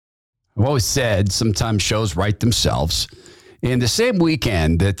I've always said sometimes shows write themselves. In the same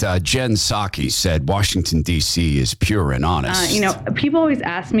weekend that Jen Psaki said Washington, D.C. is pure and honest. People always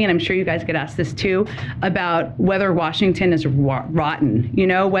ask me, and I'm sure you guys get asked this too, about whether Washington is rotten,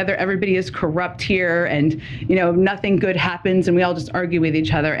 whether everybody is corrupt here and, nothing good happens and we all just argue with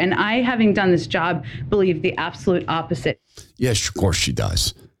each other. And I, having done this job, believe the absolute opposite. Yes, of course she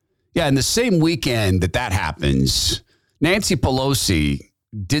does. Yeah, in the same weekend that happens, Nancy Pelosi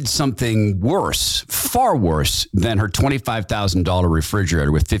did something worse, far worse than her $25,000 refrigerator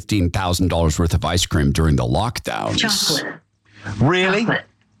with $15,000 worth of ice cream during the lockdowns. Chocolate. Really?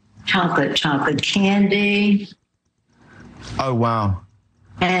 Chocolate candy. Oh, wow.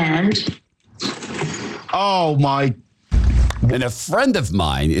 And? Oh, my. And a friend of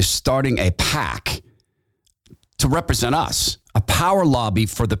mine is starting a PAC to represent us, a power lobby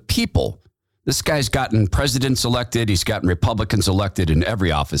for the people. This guy's gotten presidents elected. He's gotten Republicans elected in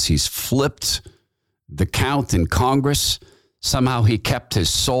every office. He's flipped the count in Congress. Somehow he kept his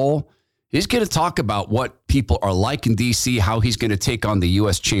soul. He's going to talk about what people are like in D.C., how he's going to take on the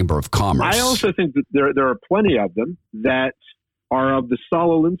U.S. Chamber of Commerce. I also think that there are plenty of them that are of the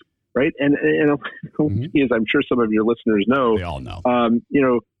Saul Alinsky, right? And Alinsky, as I'm sure some of your listeners know, they all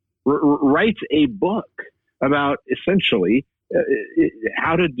know, writes a book about essentially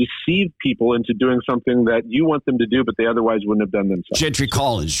how to deceive people into doing something that you want them to do, but they otherwise wouldn't have done themselves. Gentry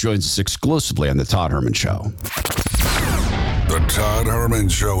Collins joins us exclusively on The Todd Herman Show. The Todd Herman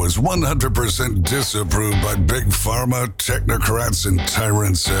Show is 100% disapproved by big pharma, technocrats, and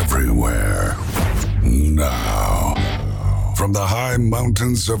tyrants everywhere. Now, from the high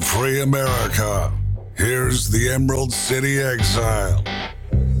mountains of free America, here's the Emerald City exile,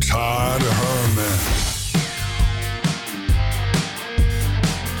 Todd Herman.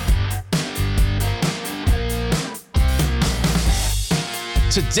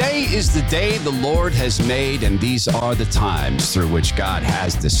 Today is the day the Lord has made, and these are the times through which God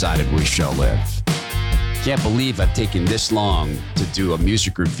has decided we shall live. Can't believe I've taken this long to do a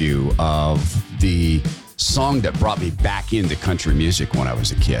music review of the song that brought me back into country music when I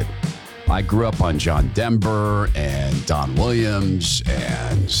was a kid. I grew up on John Denver and Don Williams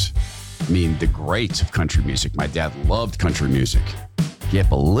and, the greats of country music. My dad loved country music. Can't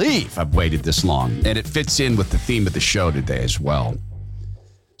believe I've waited this long. And it fits in with the theme of the show today as well.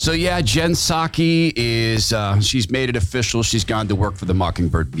 So yeah, Jen Psaki is, she's made it official. She's gone to work for the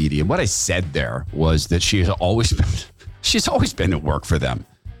Mockingbird Media. What I said there was that she's always been at work for them.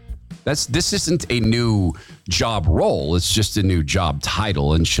 This isn't a new job role. It's just a new job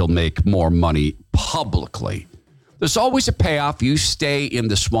title, and she'll make more money publicly. There's always a payoff. You stay in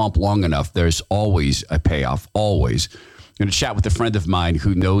the swamp long enough, there's always a payoff, always. I'm going to chat with a friend of mine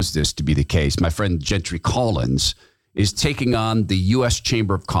who knows this to be the case. My friend Gentry Collins is taking on the U.S.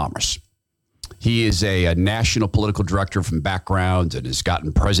 Chamber of Commerce. He is a national political director from background and has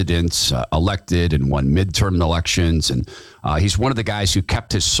gotten presidents elected and won midterm elections. And he's one of the guys who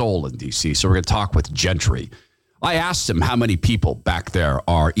kept his soul in D.C. So we're going to talk with Gentry. I asked him how many people back there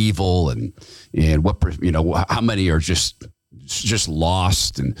are evil and what, how many are just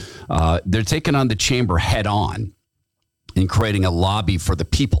lost. And they're taking on the chamber head on and creating a lobby for the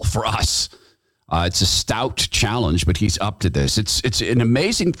people, for us. It's a stout challenge, but he's up to this. It's an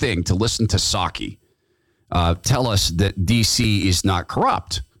amazing thing to listen to Psaki tell us that D.C. is not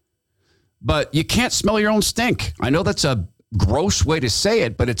corrupt. But you can't smell your own stink. I know that's a gross way to say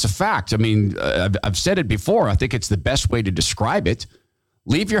it, but it's a fact. I've said it before. I think it's the best way to describe it.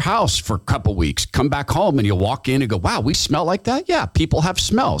 Leave your house for a couple weeks. Come back home and you'll walk in and go, wow, we smell like that? Yeah, people have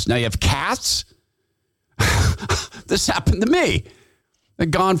smells. Now you have cats. This happened to me. They're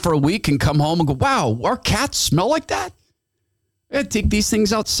gone for a week and come home and go, wow, our cats smell like that? I take these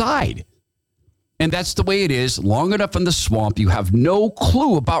things outside. And that's the way it is. Long enough in the swamp, you have no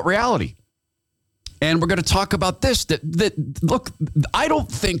clue about reality. And we're going to talk about this. Look, I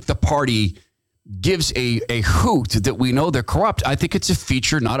don't think the party gives a hoot that we know they're corrupt. I think it's a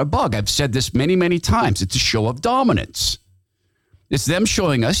feature, not a bug. I've said this many, many times. It's a show of dominance. It's them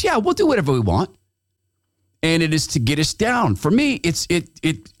showing us, yeah, we'll do whatever we want. And it is to get us down. For me, it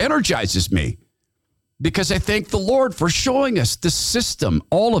energizes me because I thank the Lord for showing us the system.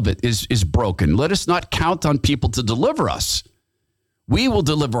 All of it is broken. Let us not count on people to deliver us. We will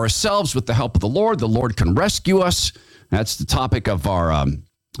deliver ourselves with the help of the Lord. The Lord can rescue us. That's the topic of our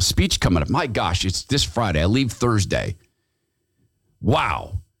speech coming up. My gosh, it's this Friday. I leave Thursday.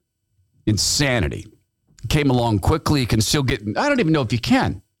 Wow. Insanity. Came along quickly. You can still get, I don't even know if you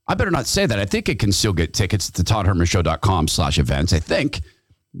can. I better not say that. I think it can still get tickets at thetoddhermanshow.com/events, I think.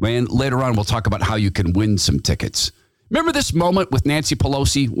 And later on, we'll talk about how you can win some tickets. Remember this moment with Nancy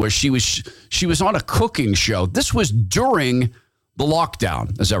Pelosi where she was on a cooking show? This was during the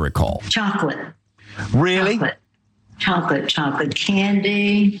lockdown, as I recall. Chocolate. Really? Chocolate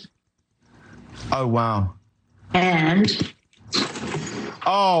candy. Oh, wow. And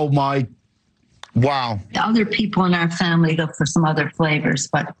Oh, my. Wow. the other people in our family go for some other flavors,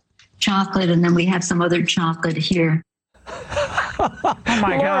 but chocolate, and then we have some other chocolate here. Oh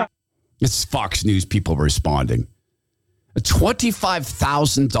my God. It's Fox News people responding. A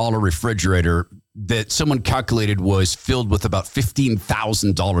 $25,000 refrigerator that someone calculated was filled with about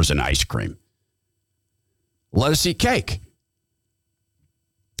 $15,000 in ice cream. Let us eat cake.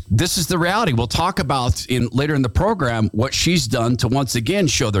 This is the reality. We'll talk about later in the program what she's done to once again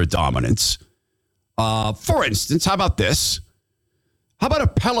show their dominance. For instance, how about this? How about a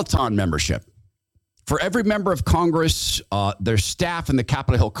Peloton membership? For every member of Congress, their staff, and the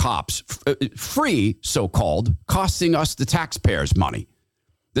Capitol Hill cops, free, so-called, costing us the taxpayers money.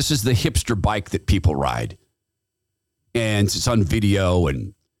 This is the hipster bike that people ride. And it's on video,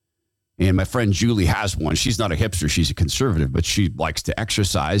 and my friend Julie has one. She's not a hipster. She's a conservative, but she likes to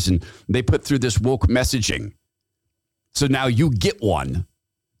exercise. And they put through this woke messaging. So now you get one,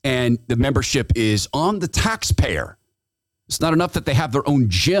 and the membership is on the taxpayer. It's not enough that they have their own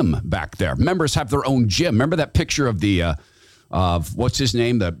gym back there. Members have their own gym. Remember that picture of of what's his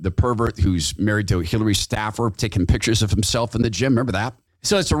name, the pervert who's married to Hillary Staffer, taking pictures of himself in the gym? Remember that?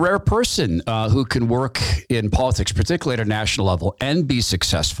 So it's a rare person who can work in politics, particularly at a national level, and be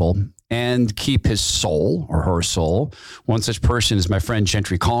successful and keep his soul or her soul. One such person is my friend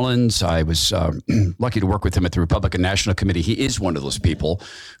Gentry Collins. I was lucky to work with him at the Republican National Committee. He is one of those people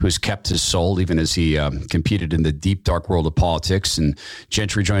who's kept his soul even as he competed in the deep, dark world of politics. And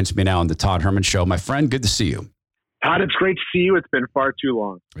Gentry joins me now on the Todd Herman Show. My friend, good to see you. Todd, it's great to see you. It's been far too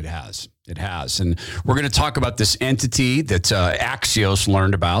long. It has. It has. And we're going to talk about this entity that Axios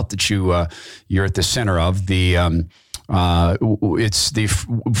learned about that you're at the center of. It's the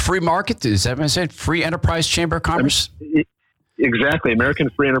free market. Is that what I said? Free Enterprise Chamber of Commerce? Exactly. American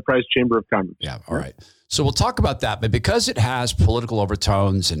Free Enterprise Chamber of Commerce. Yeah. All right. So we'll talk about that. But because it has political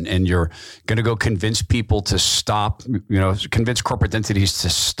overtones and you're going to go convince people to stop, convince corporate entities to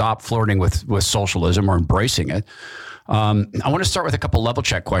stop flirting with socialism or embracing it. I want to start with a couple level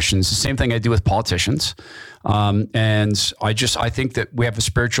check questions. The same thing I do with politicians. And I think that we have a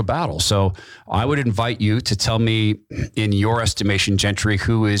spiritual battle. So I would invite you to tell me, in your estimation, Gentry,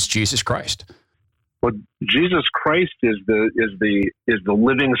 who is Jesus Christ? Well, Jesus Christ is the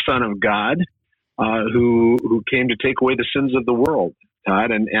living Son of God, who came to take away the sins of the world,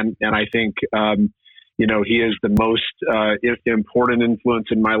 Todd. And I think, he is the most important influence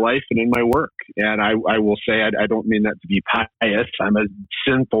in my life and in my work. And I will say, I don't mean that to be pious. I'm a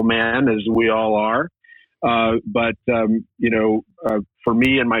sinful man, as we all are. But for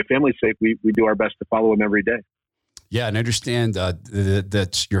me and my family's sake, we do our best to follow him every day. Yeah, and I understand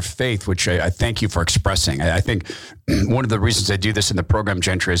that your faith, which I thank you for expressing. I think one of the reasons I do this in the program,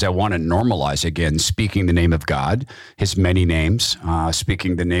 Gentry, is I want to normalize again speaking the name of God, his many names,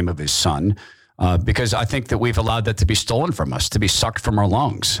 speaking the name of his Son, because I think that we've allowed that to be stolen from us, to be sucked from our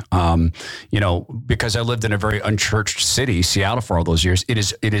lungs. Because I lived in a very unchurched city, Seattle, for all those years, it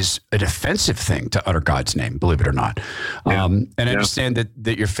is an offensive thing to utter God's name, believe it or not. Yeah. And I understand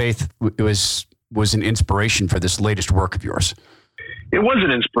that your faith was an inspiration for this latest work of yours. It was an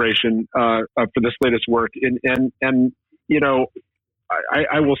inspiration for this latest work, and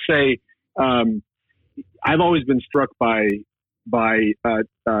I will say I've always been struck by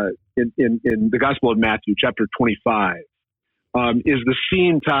in the Gospel of Matthew, chapter 25, is the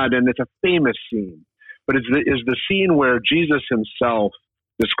scene, Todd, and it's a famous scene, but is the scene where Jesus himself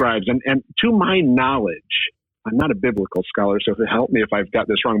describes, and to my knowledge, I'm not a biblical scholar, so help me if I've got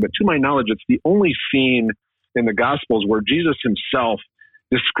this wrong, but to my knowledge, it's the only scene in the Gospels where Jesus himself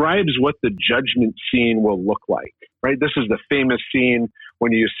describes what the judgment scene will look like, right? This is the famous scene: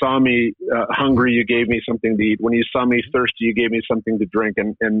 when you saw me hungry, you gave me something to eat. When you saw me thirsty, you gave me something to drink,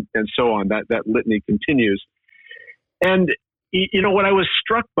 and so on. That litany continues. And, what I was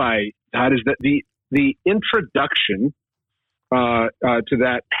struck by, Todd, is that the introduction to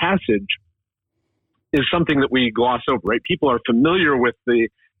that passage is something that we gloss over, right? People are familiar with the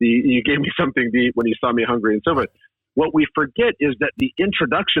you gave me something to eat when you saw me hungry and so forth. What we forget is that the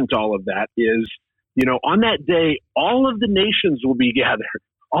introduction to all of that is, on that day, all of the nations will be gathered.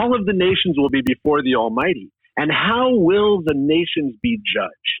 All of the nations will be before the Almighty. And how will the nations be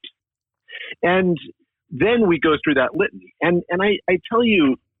judged? And then we go through that litany. And I tell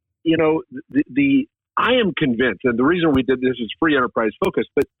you, I am convinced, and the reason we did this is free enterprise focus,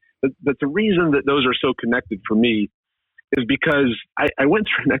 but the reason that those are so connected for me is because I went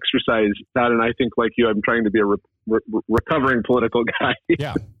through an exercise, Todd, and I think like you, I'm trying to be a recovering political guy.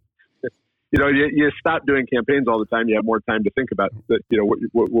 Yeah. You stop doing campaigns all the time. You have more time to think about what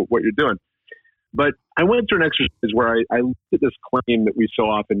you're doing. But I went through an exercise where I looked at this claim that we so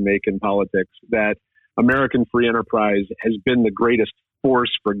often make in politics that American free enterprise has been the greatest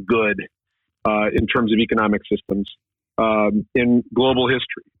force for good in terms of economic systems in global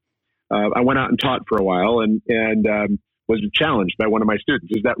history. I went out and taught for a while and was challenged by one of my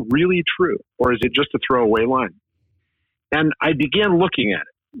students. Is that really true? Or is it just a throwaway line? And I began looking at it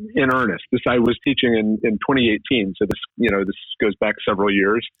in earnest. I was teaching in 2018. So this goes back several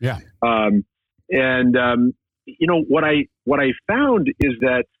years. Yeah. What I found is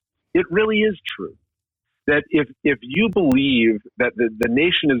that it really is true. That if you believe that the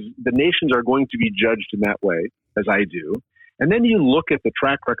nations are going to be judged in that way, as I do, and then you look at the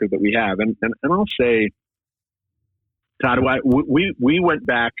track record that we have, and I'll say, Todd, we went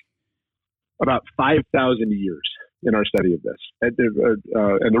back about 5,000 years in our study of this, and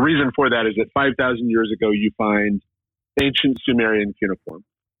the reason for that is that 5,000 years ago you find ancient Sumerian cuneiform,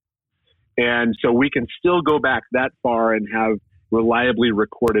 and so we can still go back that far and have reliably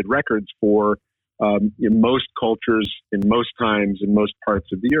recorded records for in most cultures, in most times, in most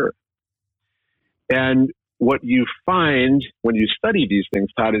parts of the earth. And what you find when you study these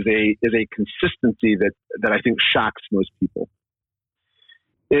things, Todd, is a consistency that I think shocks most people.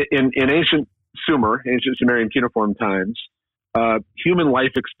 In ancient Sumerian cuneiform times, human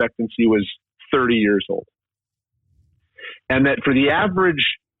life expectancy was 30 years old. And that for the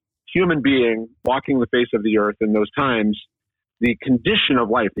average human being walking the face of the earth in those times, the condition of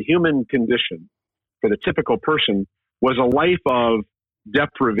life, the human condition, for the typical person was a life of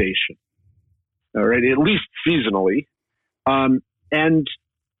deprivation, all right, at least seasonally, and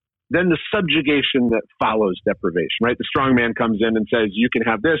then the subjugation that follows deprivation, right? The strong man comes in and says, you can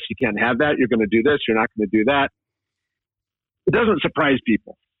have this, you can't have that, you're going to do this, you're not going to do that. It doesn't surprise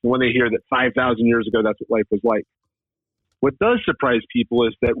people when they hear that 5,000 years ago, that's what life was like. What does surprise people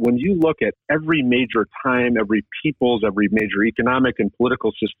is that when you look at every major time, every major economic and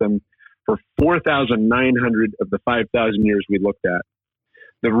political system for 4,900 of the 5,000 years we looked at,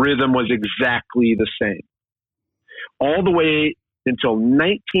 the rhythm was exactly the same. All the way until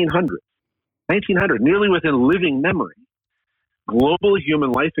 1900, nearly within living memory, global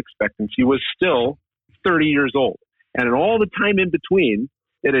human life expectancy was still 30 years old. And in all the time in between,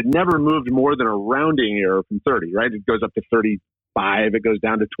 it had never moved more than a rounding error from 30, right? It goes up to 35, it goes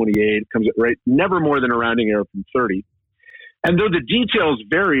down to 28, it comes at right, never more than a rounding error from 30. And though the details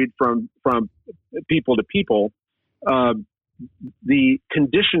varied from people to people, the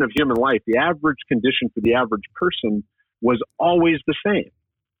condition of human life, the average condition for the average person was always the same.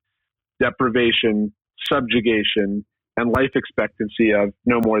 Deprivation, subjugation, and life expectancy of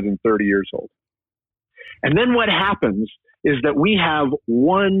no more than 30 years old. And then what happens is that we have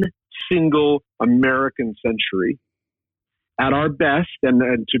one single American century at our best,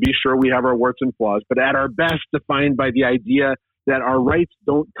 and to be sure we have our warts and flaws, but at our best defined by the idea that our rights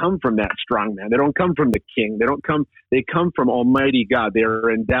don't come from that strong man. They don't come from the king. They come from Almighty God. They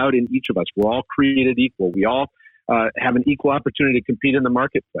are endowed in each of us. We're all created equal. We all have an equal opportunity to compete in the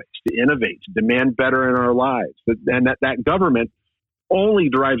marketplace, to innovate, to demand better in our lives. And that government only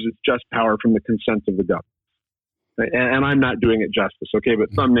derives its just power from the consent of the government. And I'm not doing it justice, okay,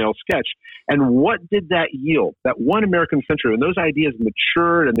 but thumbnail sketch. And what did that yield? That one American century, when those ideas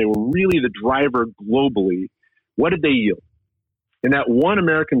matured and they were really the driver globally, what did they yield? In that one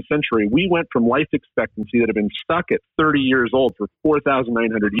American century, we went from life expectancy that had been stuck at 30 years old for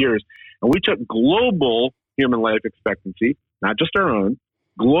 4,900 years, and we took global human life expectancy, not just our own,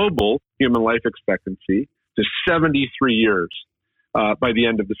 global human life expectancy to 73 years by the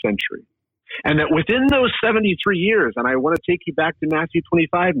end of the century. And that within those 73 years, and I want to take you back to Matthew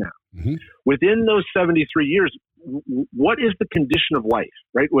 25 now, within those 73 years, what is the condition of life,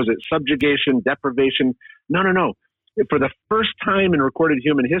 right? Was it subjugation, deprivation? No. For the first time in recorded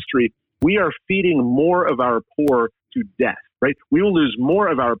human history, we are feeding more of our poor to death, right? We will lose more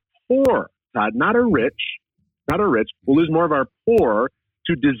of our poor, Todd, not our rich. We'll lose more of our poor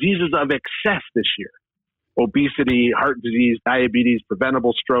to diseases of excess this year. Obesity, heart disease, diabetes,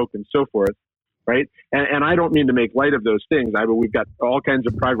 preventable stroke, and so forth, right? And I don't mean to make light of those things. We've got all kinds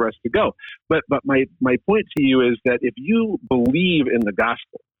of progress to go. But my point to you is that if you believe in the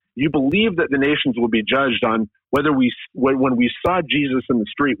gospel, you believe that the nations will be judged on whether when we saw Jesus in the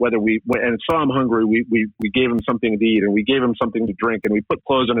street, and saw him hungry, we gave him something to eat, and we gave him something to drink, and we put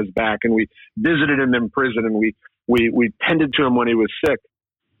clothes on his back, and we visited him in prison, and we tended to him when he was sick.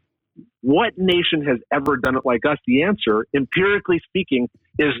 what nation has ever done it like us? The answer, empirically speaking,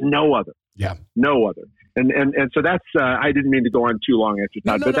 is no other. Yeah. No other. And so that's I didn't mean to go on too long, actually,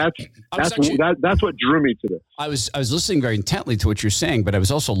 Todd, but that's what drew me to this. I was listening very intently to what you're saying, but I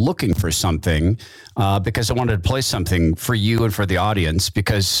was also looking for something because I wanted to play something for you and for the audience,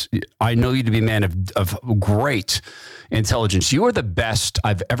 because I know you to be a man of great intelligence. You are the best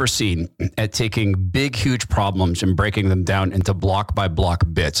I've ever seen at taking big, huge problems and breaking them down into block by block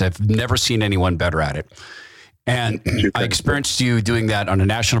bits. I've never seen anyone better at it. And I experienced you doing that on a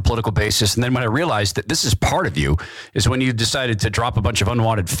national political basis. And then when I realized that this is part of you is when you decided to drop a bunch of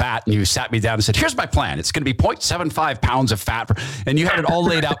unwanted fat and you sat me down and said, here's my plan. It's going to be 0.75 pounds of fat. And you had it all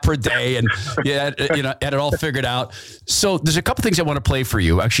laid out per day and you had it all figured out. So there's a couple things I want to play for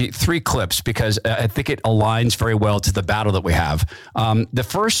you, actually 3 clips, because I think it aligns very well to the battle that we have. The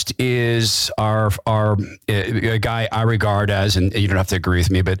first is our a guy I regard as, and you don't have to agree with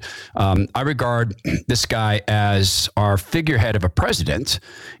me, but I regard this guy as our figurehead of a president,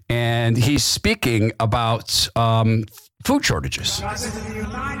 and he's speaking about food shortages. I said, in the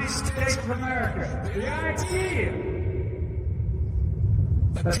United States of America, the idea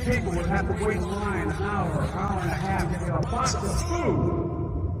that people would have to wait in line an hour and a half to get a box of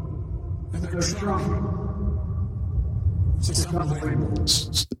food, and they're strong.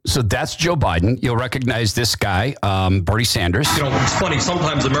 So that's Joe Biden. You'll recognize this guy, Bernie Sanders. You know, it's funny.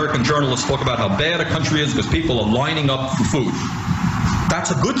 Sometimes American journalists talk about how bad a country is because people are lining up for food. That's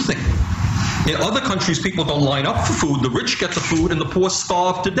a good thing. In other countries, people don't line up for food. The rich get the food and the poor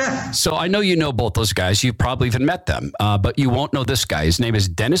starve to death. So I know you know both those guys. You've probably even met them, but you won't know this guy. His name is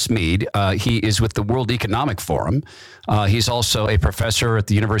Dennis Mead. He is with the World Economic Forum. He's also a professor at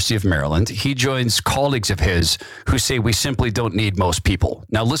the University of Maryland. He joins colleagues of his who say we simply don't need most people.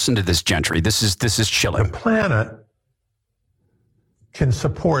 Now listen to this, Gentry. This is chilling. The planet can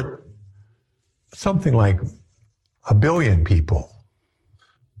support something like 1 billion people.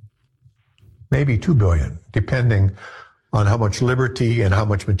 Maybe 2 billion, depending on how much liberty and how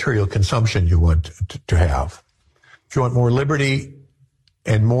much material consumption you want to have. If you want more liberty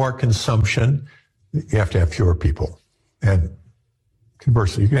and more consumption, you have to have fewer people. And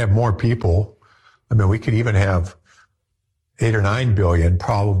conversely, you can have more people. I mean, we could even have 8 or 9 billion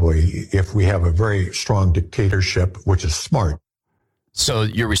probably if we have a very strong dictatorship, which is smart. So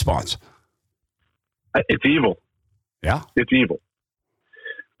your response? It's evil. Yeah? It's evil.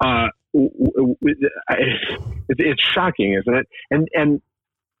 It's shocking, isn't it? And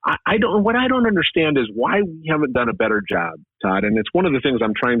I don't understand is why we haven't done a better job, Todd. And it's one of the things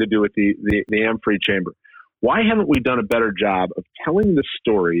I'm trying to do with the Am-Free Chamber. Why haven't we done a better job of telling the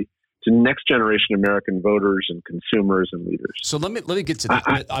story to next generation American voters and consumers and leaders? So let me get to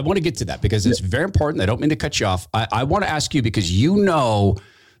that. I want to get to that because it's very important. I don't mean to cut you off. I want to ask you because you know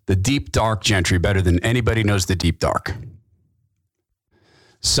the deep dark, Gentry, better than anybody knows the deep dark.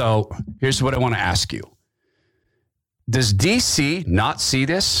 So here's what I want to ask you. Does DC not see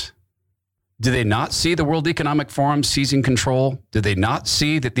this? Do they not see the World Economic Forum seizing control? Do they not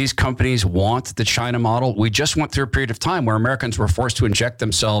see that these companies want the China model? We just went through a period of time where Americans were forced to inject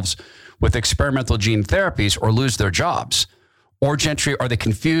themselves with experimental gene therapies or lose their jobs. Or, Gentry, are they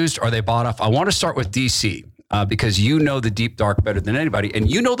confused? Are they bought off? I want to start with DC because you know the deep dark better than anybody. And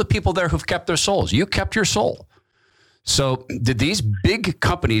you know the people there who've kept their souls. You kept your soul. So did these big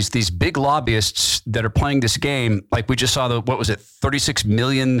companies, these big lobbyists that are playing this game, like we just saw $36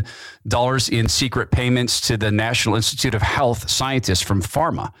 million in secret payments to the National Institute of Health scientists from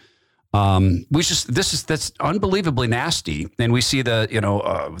pharma. That's unbelievably nasty. And we see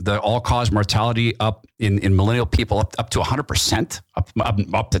the all-cause mortality up in millennial people up to 100%,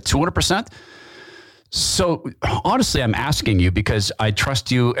 up to 200%. So honestly, I'm asking you because I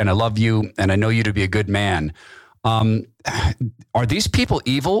trust you and I love you and I know you to be a good man. Are these people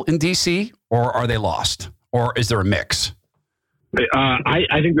evil in DC or are they lost or is there a mix? I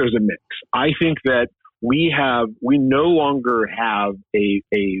think there's a mix. I think that we no longer have a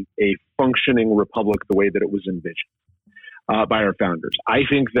functioning republic the way that it was envisioned by our founders. I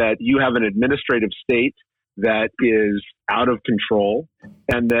think that you have an administrative state that is out of control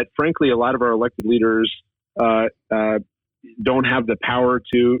and that frankly a lot of our elected leaders don't have the power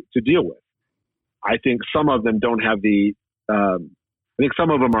to deal with. I think some of them don't have I think some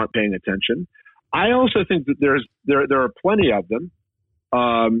of them aren't paying attention. I also think that there are plenty of them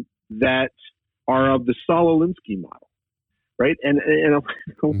that are of the Saul Alinsky model, right? And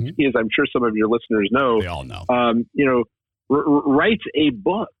Alinsky, as I'm sure some of your listeners know, they all know, writes a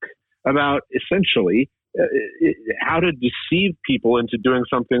book about essentially how to deceive people into doing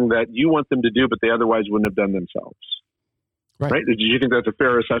something that you want them to do, but they otherwise wouldn't have done themselves. Right? Did you think that's a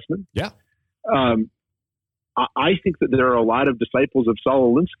fair assessment? Yeah. I think that there are a lot of disciples of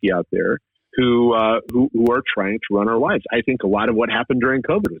Saul Alinsky out there who are trying to run our lives. I think a lot of what happened during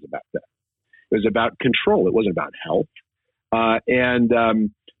COVID was about that. It was about control. It wasn't about health.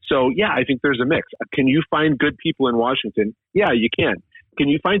 So, yeah, I think there's a mix. Can you find good people in Washington? Yeah, you can. Can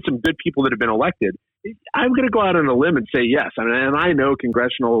you find some good people that have been elected? I'm going to go out on a limb and say yes. I mean, and I know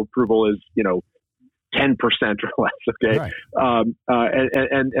congressional approval is, 10% or less. Okay. Right.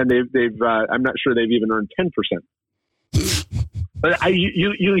 And they've I'm not sure they've even earned 10%. But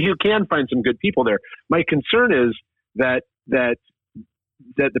you can find some good people there. My concern is that the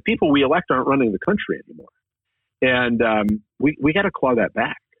people we elect aren't running the country anymore. And we got to claw that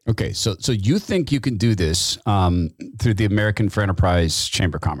back. Okay. So you think you can do this through the American Free Enterprise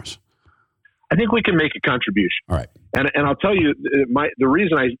Chamber of Commerce? I think we can make a contribution. All right. And I'll tell you, the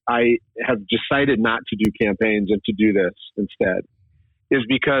reason I have decided not to do campaigns and to do this instead is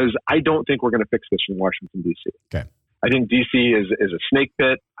because I don't think we're going to fix this in Washington, D.C. Okay. I think D.C. is a snake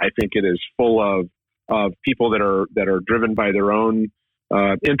pit. I think it is full of people that are driven by their own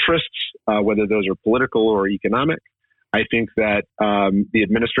interests, whether those are political or economic. I think that the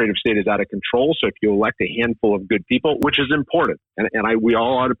administrative state is out of control. So if you elect a handful of good people, which is important, and we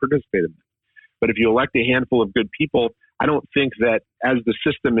all ought to participate in that. But if you elect a handful of good people, I don't think that as the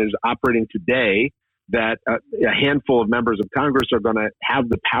system is operating today, that a handful of members of Congress are going to have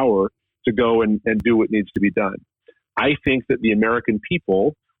the power to go and do what needs to be done. I think that the American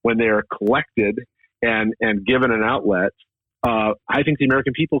people, when they are collected and given an outlet, I think the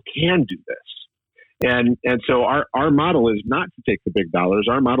American people can do this. And so our model is not to take the big dollars.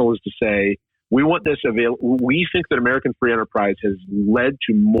 Our model is to say, we want this available. We think that American free enterprise has led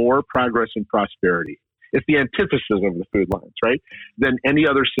to more progress and prosperity. It's the antithesis of the food lines, right? Than any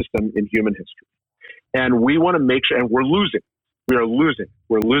other system in human history. And we want to make sure, and we're losing. We are losing.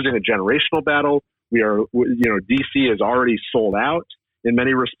 We're losing a generational battle. We are, DC is already sold out in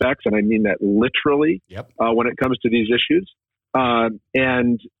many respects, and I mean that literally. Yep. When it comes to these issues.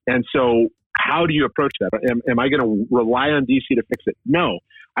 And so how do you approach that? Am I going to rely on DC to fix it? No.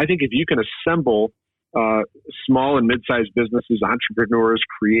 I think if you can assemble small and mid-sized businesses, entrepreneurs,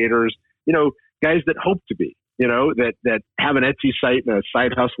 creators, guys that hope to be, that have an Etsy site and a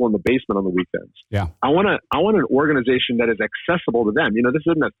side hustle in the basement on the weekends. Yeah. I want an organization that is accessible to them. This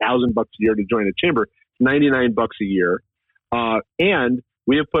isn't $1,000 a year to join a chamber. It's $99 a year. And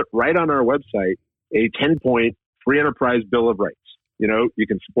we have put right on our website a 10-point free enterprise bill of rights. You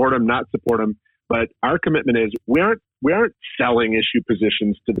can support them, not support them. But our commitment is we aren't selling issue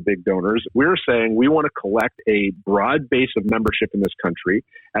positions to the big donors. We're saying we want to collect a broad base of membership in this country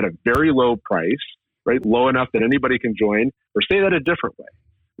at a very low price, right? Low enough that anybody can join, or say that a different way.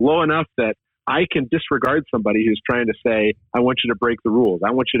 Low enough that I can disregard somebody who's trying to say, I want you to break the rules.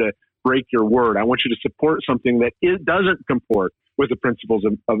 I want you to break your word. I want you to support something that doesn't comport with the principles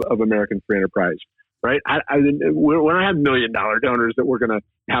of American free enterprise. Right? We don't have $1 million donors that we're going to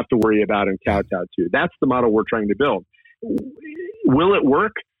have to worry about and kowtow to. That's the model we're trying to build. Will it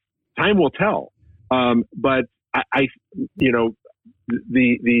work? Time will tell. But the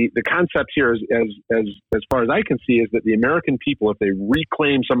concept here is, as far as I can see, is that the American people, if they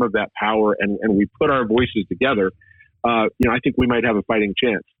reclaim some of that power and we put our voices together, I think we might have a fighting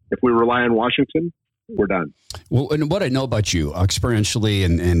chance. If we rely on Washington, we're done. Well, and what I know about you experientially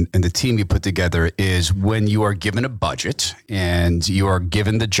and the team you put together is when you are given a budget and you are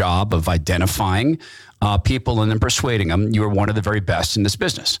given the job of identifying people and then persuading them, you are one of the very best in this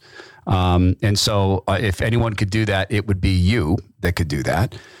business. And so if anyone could do that, it would be you that could do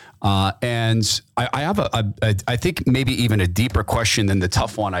that. And I have I think maybe even a deeper question than the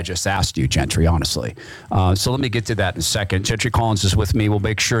tough one I just asked you, Gentry, honestly. So let me get to that in a second. Gentry Collins is with me. We'll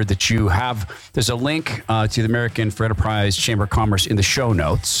make sure that there's a link to the American Free Enterprise Chamber of Commerce in the show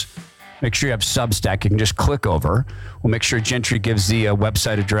notes. Make sure you have Substack. You can just click over. We'll make sure Gentry gives the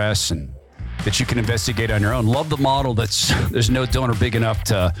website address and that you can investigate on your own. Love the model there's no donor big enough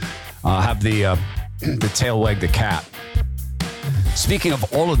to have the tail wag the cat. Speaking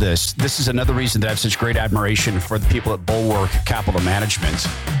of all of this is another reason that I have such great admiration for the people at Bulwark Capital Management.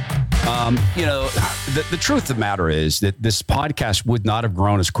 The truth of the matter is that this podcast would not have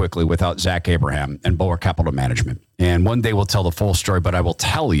grown as quickly without Zach Abraham and Bulwark Capital Management. And one day we'll tell the full story, but I will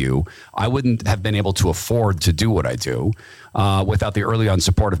tell you, I wouldn't have been able to afford to do what I do without the early on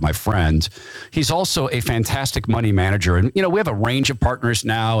support of my friend. He's also a fantastic money manager. And, we have a range of partners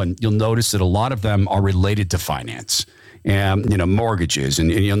now, and you'll notice that a lot of them are related to finance. And, mortgages.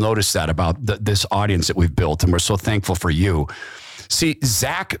 And you'll notice that about this audience that we've built. And we're so thankful for you. See,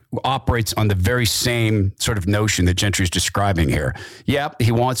 Zach operates on the very same sort of notion that Gentry's describing here. Yep,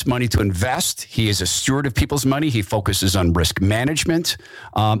 he wants money to invest. He is a steward of people's money. He focuses on risk management,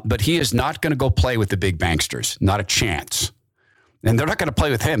 but he is not going to go play with the big banksters. Not a chance. And they're not going to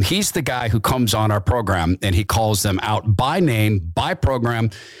play with him. He's the guy who comes on our program and he calls them out by name, by program.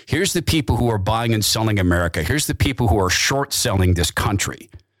 Here's the people who are buying and selling America. Here's the people who are short selling this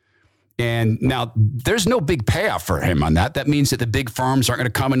country. And now there's no big payoff for him on that. That means that the big firms aren't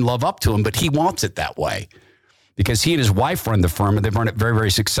going to come and love up to him, but he wants it that way because he and his wife run the firm and they've run it very,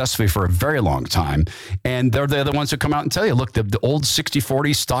 very successfully for a very long time. And they're the ones who come out and tell you, look, the old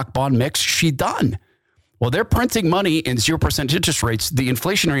 60-40 stock bond mix, she done. Well, they're printing money and 0% interest rates. The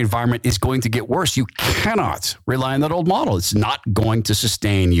inflationary environment is going to get worse. You cannot rely on that old model. It's not going to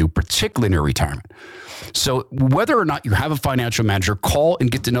sustain you, particularly in your retirement. So whether or not you have a financial manager, call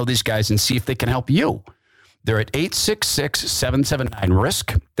and get to know these guys and see if they can help you. They're at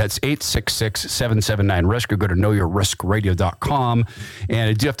 866-779-RISK. That's 866-779-RISK. Or go to knowyourriskradio.com. And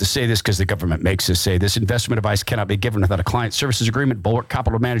I do have to say this because the government makes us say this. Investment advice cannot be given without a client services agreement. Bulwark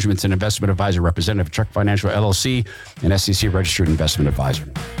Capital Management is an investment advisor representative of Truck Financial LLC, an SEC registered investment advisor.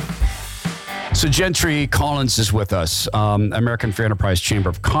 So Gentry Collins is with us, American Free Enterprise Chamber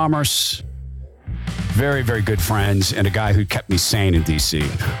of Commerce. Very, very good friends and a guy who kept me sane in D.C.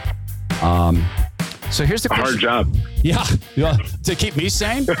 So here's the question. Hard job. Yeah. To keep me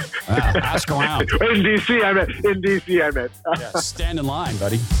sane? Ask around. In D.C., I meant. Yeah, stand in line,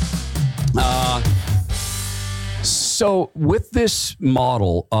 buddy. So with this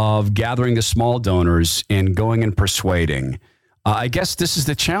model of gathering the small donors and going and persuading, I guess this is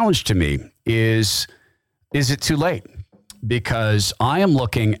the challenge to me is it too late? Because I am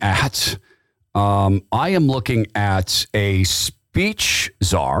looking at a speech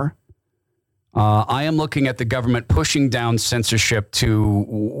czar. I am looking at the government pushing down censorship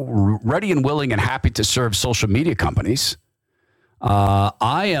to ready and willing and happy to serve social media companies.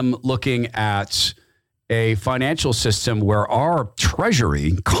 I am looking at a financial system where our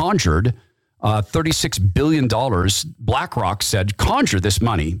treasury conjured $36 billion. BlackRock said, conjure this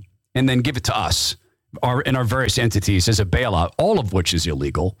money and then give it to us in our various entities as a bailout, all of which is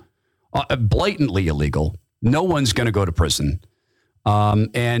illegal, blatantly illegal. No one's going to go to prison.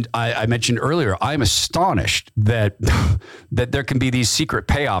 And I mentioned earlier, I'm astonished that there can be these secret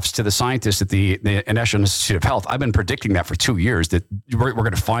payoffs to the scientists at the National Institute of Health. I've been predicting that for 2 years that we're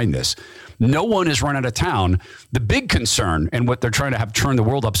going to find this. No one is run out of town. The big concern and what they're trying to have turn the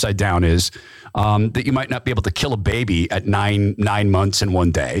world upside down is that you might not be able to kill a baby at nine months in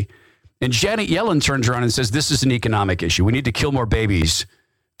one day. And Janet Yellen turns around and says, this is an economic issue. We need to kill more babies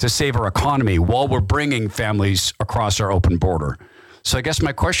to save our economy while we're bringing families across our open border. So I guess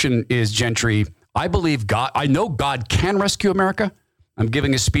my question is, Gentry, I believe God, I know God can rescue America. I'm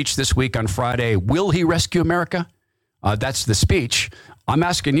giving a speech this week on Friday. Will he rescue America? That's the speech. I'm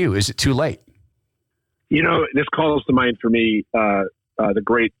asking you, is it too late? You know, this calls to mind for me the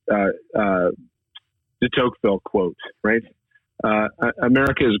great de Tocqueville quote, right?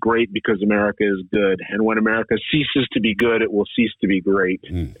 America is great because America is good. And when America ceases to be good, it will cease to be great.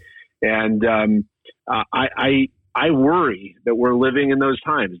 And I worry that we're living in those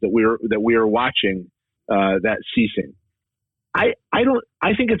times, that we are watching that ceasing. I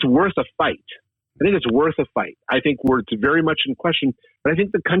think it's worth a fight. I think it's worth a fight. I think it's very much in question, but I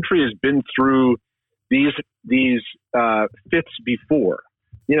think the country has been through these fits before.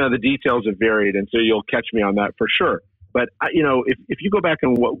 You know, the details have varied, and so you'll catch me on that for sure. But if you go back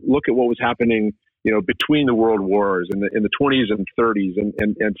and look at what was happening, between the world wars in the 20s and 30s,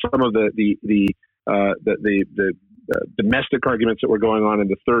 and some of the domestic arguments that were going on in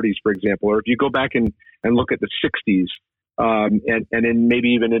the 30s, for example, or if you go back and look at the 60s, and then maybe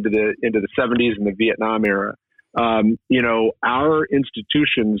even into the 70s and the Vietnam era, our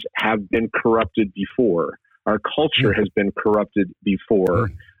institutions have been corrupted before. Our culture has been corrupted before,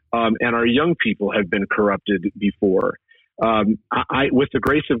 and our young people have been corrupted before. With the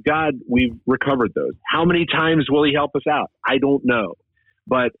grace of God, we've recovered those. How many times will He help us out? I don't know.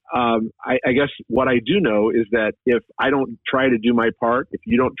 But I guess what I do know is that if I don't try to do my part, if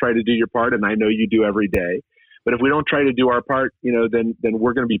you don't try to do your part, and I know you do every day, but if we don't try to do our part, then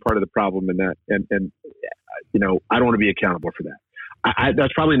we're going to be part of the problem in that. And I don't want to be accountable for that.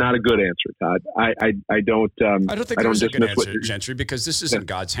 That's probably not a good answer, Todd. I don't think there's a good answer, Gentry, because this is in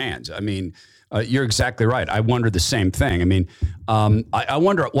God's hands. I mean, you're exactly right. I wonder the same thing. I mean, I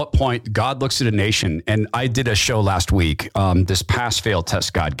wonder at what point God looks at a nation, and I did a show last week, this pass-fail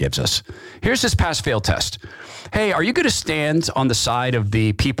test God gives us. Here's this pass-fail test. Hey, are you going to stand on the side of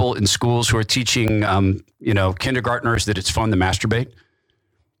the people in schools who are teaching, kindergartners that it's fun to masturbate?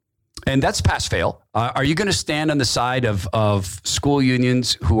 And that's pass-fail. Are you going to stand on the side of school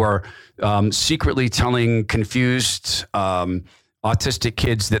unions who are secretly telling confused autistic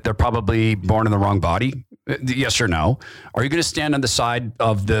kids that they're probably born in the wrong body? Yes or no? Are you going to stand on the side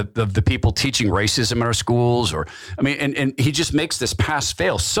of the people teaching racism in our schools? And he just makes this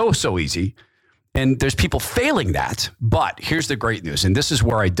pass-fail so easy. And there's people failing that. But here's the great news, and this is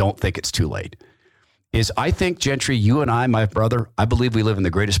where I don't think it's too late. Is I think, Gentry, you and I, my brother, I believe we live in the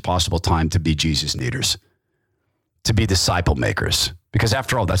greatest possible time to be Jesus needers, to be disciple makers. Because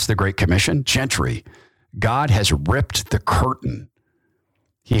after all, that's the Great Commission. Gentry, God has ripped the curtain.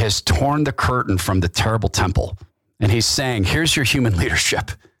 He has torn the curtain from the terrible temple. And he's saying, here's your human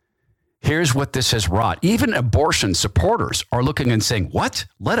leadership. Here's what this has wrought. Even abortion supporters are looking and saying, what?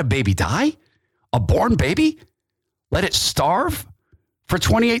 Let a baby die? A born baby? Let it starve? For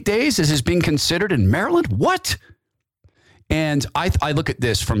 28 days, as is being considered in Maryland? What? And I look at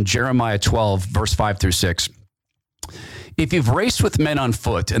this from Jeremiah 12, verse 5 through 6. If you've raced with men on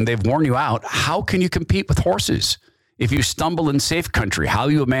foot and they've worn you out, how can you compete with horses? If you stumble in safe country, how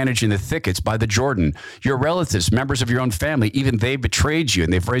you will manage in the thickets by the Jordan? Your relatives, members of your own family, even they betrayed you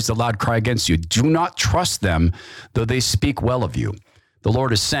and they've raised a loud cry against you. Do not trust them, though they speak well of you. The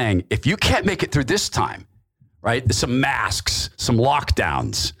Lord is saying, if you can't make it through this time, right? Some masks, some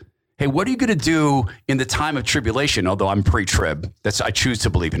lockdowns. Hey, what are you going to do in the time of tribulation? Although I'm pre-trib. I choose to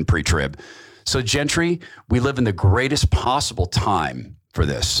believe in pre-trib. So Gentry, we live in the greatest possible time for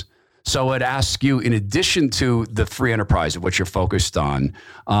this. So I'd ask you, in addition to the free enterprise of what you're focused on,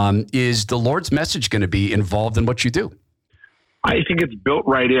 is the Lord's message going to be involved in what you do? I think it's built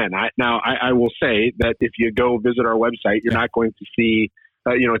right in. I will say that if you go visit our website, you're not going to see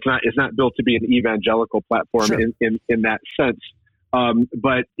it's not built to be an evangelical platform in that sense.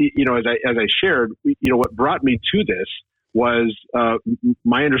 But as I shared, what brought me to this was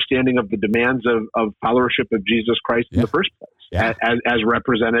my understanding of the demands of followership of Jesus Christ in the first place, as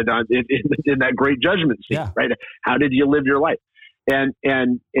represented in that great judgment scene, right? How did you live your life? So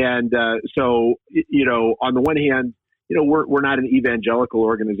on the one hand, we're not an evangelical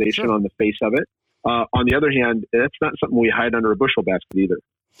organization on the face of it. On the other hand, that's not something we hide under a bushel basket either.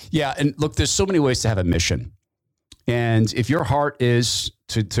 Yeah. And look, there's so many ways to have a mission. And if your heart is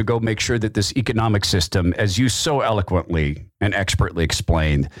to go make sure that this economic system, as you so eloquently and expertly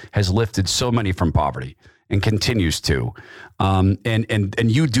explained, has lifted so many from poverty and continues to, and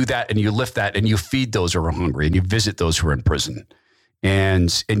you do that and you lift that and you feed those who are hungry and you visit those who are in prison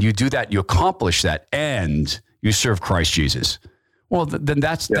and you do that, you accomplish that, and you serve Christ Jesus. Well, then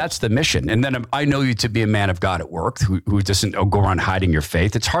that's the mission. And then I know you to be a man of God at work who doesn't go around hiding your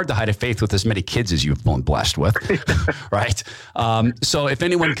faith. It's hard to hide a faith with as many kids as you've been blessed with, right? So if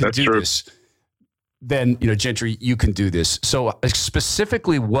anyone can do this, then, Gentry, you can do this. So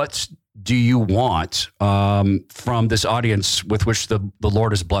specifically, what do you want from this audience with which the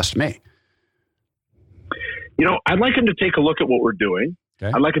Lord has blessed me? I'd like them to take a look at what we're doing.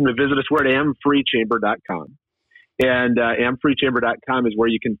 Okay. I'd like them to visit us. We're at amfreechamber.com. And amfreechamber.com is where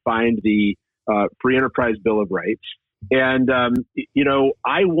you can find the Free Enterprise Bill of Rights. And,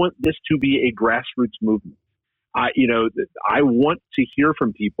 I want this to be a grassroots movement. I want to hear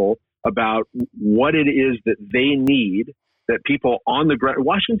from people about what it is that they need, that people on the ground.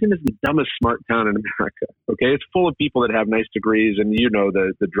 Washington is the dumbest smart town in America. Okay. It's full of people that have nice degrees and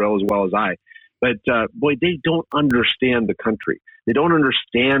the drill as well as I. But boy, they don't understand the country. They don't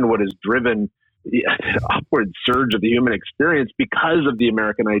understand what has driven the upward surge of the human experience because of the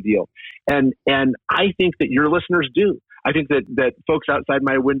American ideal. And I think that your listeners do. I think that folks outside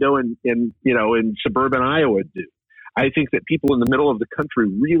my window in suburban Iowa do. I think that people in the middle of the country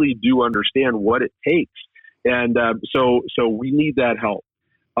really do understand what it takes. And so we need that help.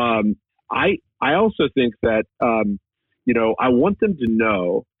 I also think that, I want them to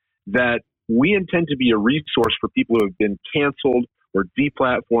know that we intend to be a resource for people who have been canceled or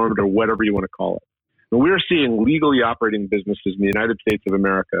deplatformed or whatever you want to call it. And we're seeing legally operating businesses in the United States of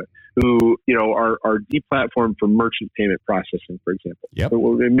America who, are deplatformed for merchant payment processing, for example. Yep.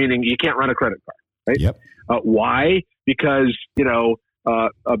 Meaning you can't run a credit card, right? Yep. Why? Because,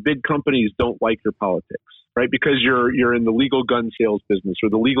 big companies don't like your politics. right? Because you're in the legal gun sales business or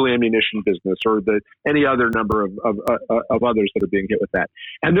the legal ammunition business or any other number of others that are being hit with that.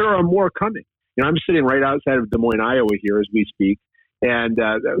 And there are more coming. I'm sitting right outside of Des Moines, Iowa here as we speak, and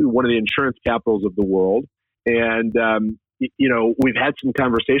one of the insurance capitals of the world. And, we've had some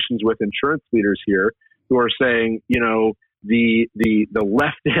conversations with insurance leaders here who are saying, the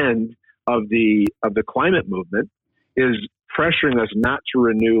left end of the climate movement is pressuring us not to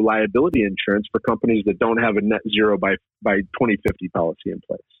renew liability insurance for companies that don't have a net zero by 2050 policy in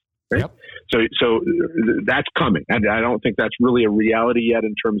place. Right? Yep. So that's coming. And I don't think that's really a reality yet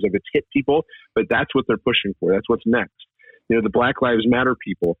in terms of it's hit people, but that's what they're pushing for. That's what's next. The Black Lives Matter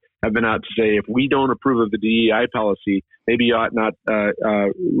people have been out to say, if we don't approve of the DEI policy, maybe you ought not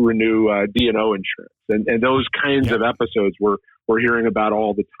renew D&O insurance. And those kinds of episodes we're hearing about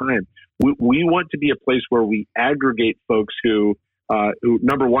all the time. We want to be a place where we aggregate folks who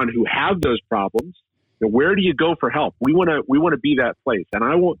number one, who have those problems. Where do you go for help? We want to be that place. And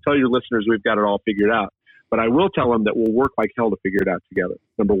I won't tell your listeners we've got it all figured out, but I will tell them that we'll work like hell to figure it out together.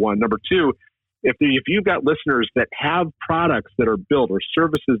 Number one. Number two, if you've got listeners that have products that are built or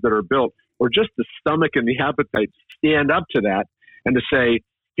services that are built, or just the stomach and the appetite to stand up to that and to say,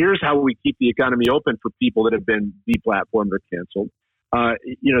 here's how we keep the economy open for people that have been deplatformed or canceled.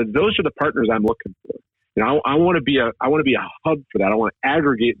 Those are the partners I'm looking for. I want to be a hub for that. I want to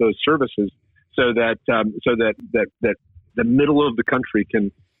aggregate those services so that the middle of the country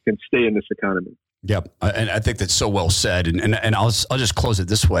can stay in this economy. Yep, and I think that's so well said. And I'll just close it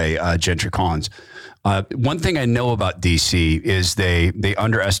this way, Gentry Collins. One thing I know about DC is they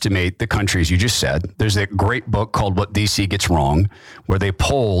underestimate the countries you just said. There's a great book called What DC Gets Wrong, where they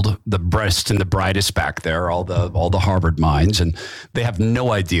polled the best and the brightest back there, all the Harvard minds, and they have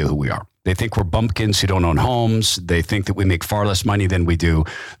no idea who we are. They think we're bumpkins who don't own homes. They think that we make far less money than we do.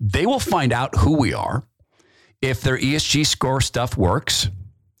 They will find out who we are if their ESG score stuff works.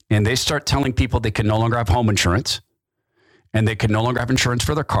 And they start telling people they can no longer have home insurance and they can no longer have insurance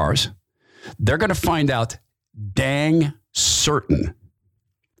for their cars. They're going to find out dang certain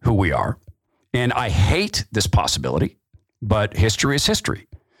who we are. And I hate this possibility, but history is history.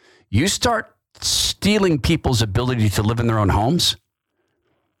 You start stealing people's ability to live in their own homes,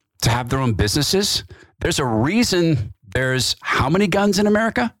 to have their own businesses. There's a reason there's how many guns in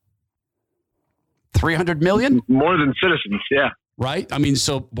America? 300 million? More than citizens, yeah. Right? I mean,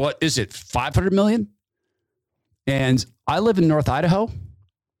 so what is it, 500 million? And I live in North Idaho.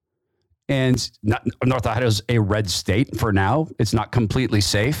 And North Idaho is a red state for now. It's not completely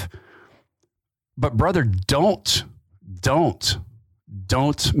safe. But brother, don't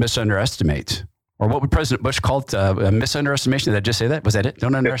misunderestimate. Or what would President Bush call it? A misunderestimation? Did I just say that? Was that it?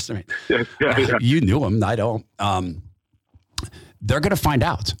 Don't underestimate. Yeah. You knew him. I don't. They're going to find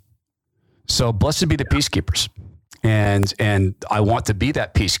out. So blessed be the peacekeepers. And I want to be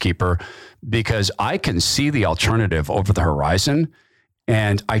that peacekeeper because I can see the alternative over the horizon.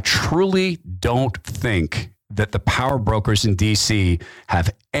 And I truly don't think that the power brokers in DC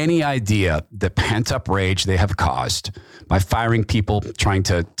have any idea the pent-up rage they have caused by firing people, trying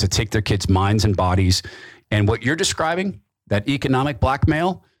to take their kids' minds and bodies. And what you're describing, that economic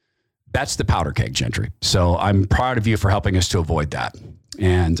blackmail, that's the powder keg, Gentry. So I'm proud of you for helping us to avoid that.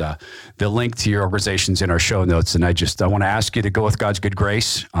 And the link to your organization's in our show notes. And I want to ask you to go with God's good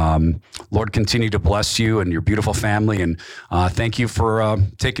grace. Lord, continue to bless you and your beautiful family. And thank you for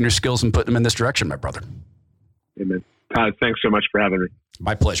taking your skills and putting them in this direction, my brother. Amen. Todd, thanks so much for having me.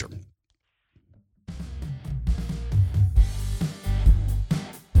 My pleasure.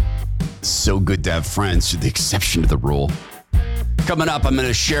 So good to have friends, with the exception to the rule. Coming up, I'm going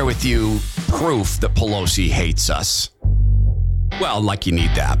to share with you proof that Pelosi hates us. Well, like you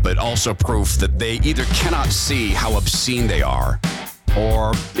need that, but also proof that they either cannot see how obscene they are,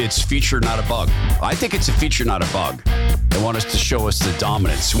 or it's feature, not a bug. I think it's a feature, not a bug. They want us to show us the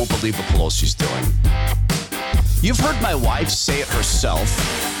dominance. You won't believe what Pelosi's doing. You've heard my wife say it herself,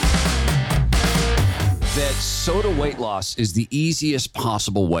 that soda weight loss is the easiest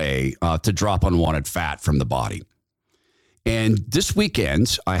possible way to drop unwanted fat from the body. And this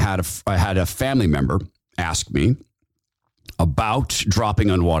weekend, I had a family member ask me about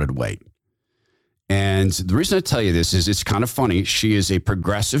dropping unwanted weight. And the reason I tell you this is it's kind of funny. She is a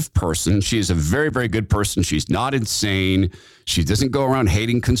progressive person. She is a very, very good person. She's not insane. She doesn't go around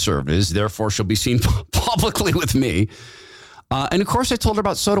hating conservatives. Therefore, she'll be seen publicly with me. And of course, I told her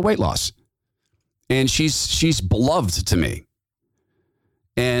about soda weight loss. And she's beloved to me.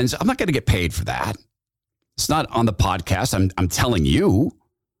 And I'm not going to get paid for that. It's not on the podcast. I'm telling you,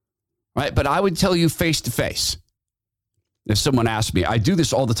 right? But I would tell you face to face. If someone asks me, I do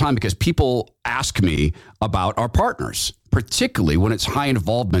this all the time because people ask me about our partners, particularly when it's high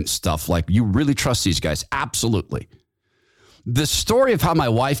involvement stuff like, you really trust these guys? Absolutely. The story of how my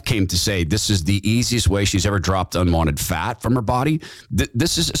wife came to say this is the easiest way she's ever dropped unwanted fat from her body,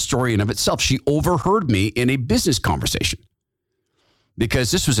 this is a story in of itself. She overheard me in a business conversation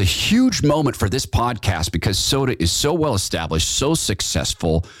because this was a huge moment for this podcast because Soda is so well established, so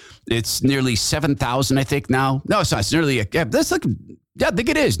successful. It's nearly 7,000, I think now. No, it's not. It's nearly, I think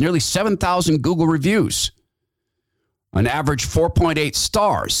it is. Nearly 7,000 Google reviews. An average 4.8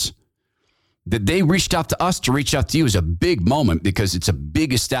 stars. That they reached out to us to reach out to you is a big moment because it's a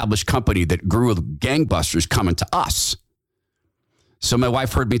big established company that grew with gangbusters coming to us. So my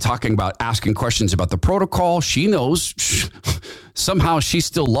wife heard me talking about asking questions about the protocol. She knows somehow she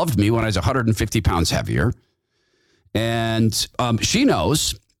still loved me when I was 150 pounds heavier. And she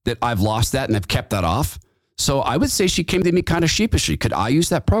knows that I've lost that and I've kept that off. So I would say she came to me kind of sheepishly. Could I use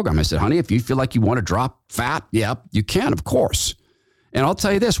that program? I said, honey, if you feel like you want to drop fat, yeah, you can, of course. And I'll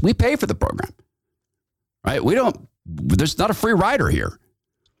tell you this, we pay for the program, right? There's not a free rider here.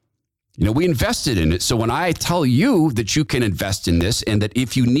 You know, we invested in it. So when I tell you that you can invest in this and that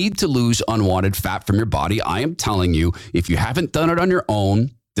if you need to lose unwanted fat from your body, I am telling you, if you haven't done it on your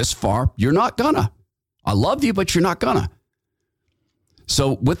own this far, you're not gonna. I love you, but you're not gonna.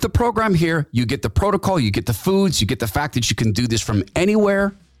 So with the program here, you get the protocol, you get the foods, you get the fact that you can do this from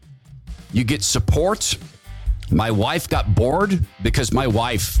anywhere. You get support. My wife got bored because my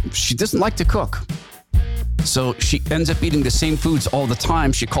wife, she doesn't like to cook. So she ends up eating the same foods all the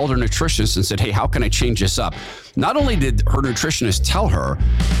time. She called her nutritionist and said, hey, how can I change this up? Not only did her nutritionist tell her,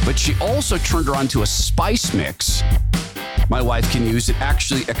 but she also turned her on to a spice mix my wife can use. It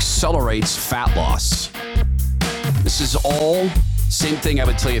actually accelerates fat loss. This is all same thing I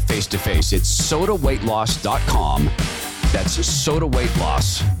would tell you face to face. It's sodaweightloss.com. That's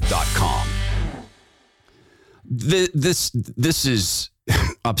sodaweightloss.com. This is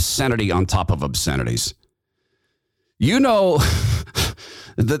obscenity on top of obscenities. You know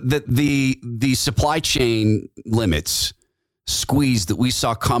that the supply chain limits squeeze that we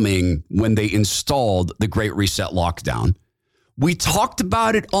saw coming when they installed the Great Reset lockdown. We talked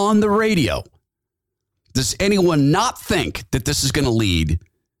about it on the radio. Does anyone not think that this is going to lead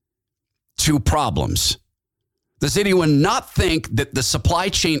to problems? Does anyone not think that the supply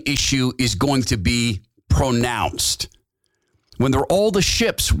chain issue is going to be pronounced? When there are all the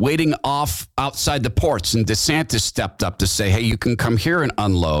ships waiting off outside the ports and DeSantis stepped up to say, hey, you can come here and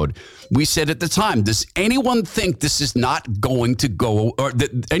unload. We said at the time, does anyone think this is not going to go, or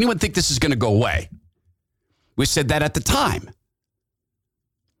anyone think this is going to go away? We said that at the time.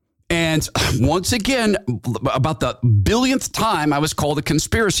 And once again, about the billionth time, I was called a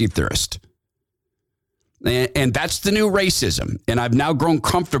conspiracy theorist. And that's the new racism. And I've now grown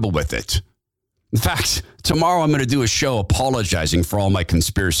comfortable with it. In fact, tomorrow I'm going to do a show apologizing for all my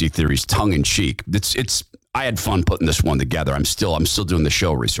conspiracy theories, tongue in cheek. I had fun putting this one together. I'm still doing the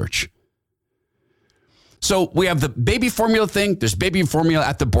show research. So we have the baby formula thing. There's baby formula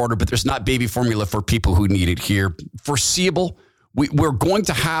at the border, but there's not baby formula for people who need it here. Foreseeable. We're going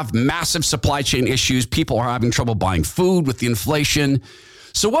to have massive supply chain issues. People are having trouble buying food with the inflation.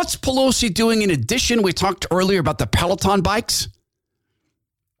 So what's Pelosi doing in addition? We talked earlier about the Peloton bikes.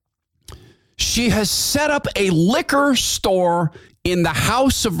 She has set up a liquor store in the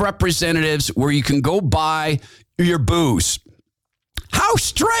House of Representatives where you can go buy your booze.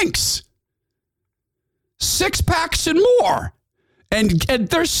 House drinks. 6-packs and more. And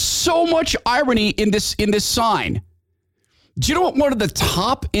there's so much irony in this sign. Do you know what one of the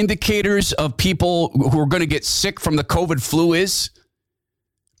top indicators of people who are going to get sick from the COVID flu is?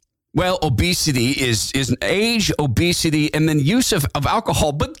 Well, obesity is an age, obesity, and then use of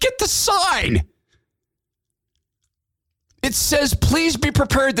alcohol. But get the sign. It says, please be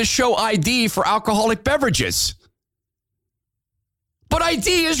prepared to show ID for alcoholic beverages. But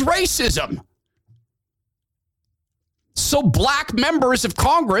ID is racism. So black members of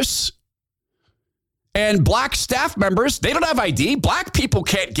Congress and black staff members, they don't have ID. Black people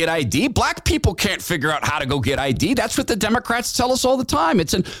can't get ID. Black people can't figure out how to go get ID. That's what the Democrats tell us all the time.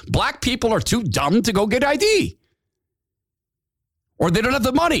 Black people are too dumb to go get ID. Or they don't have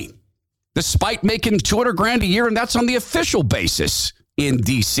the money, despite making $200,000 a year, and that's on the official basis in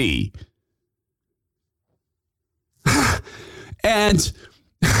D.C. And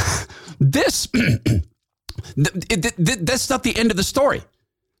this, that's not the end of the story.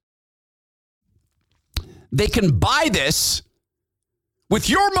 They can buy this with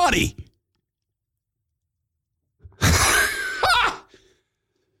your money.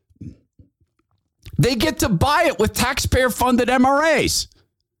 They get to buy it with taxpayer-funded MRAs.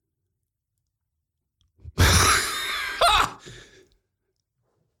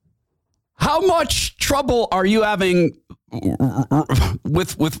 How much trouble are you having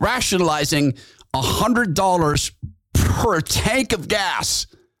with rationalizing $100 per tank of gas?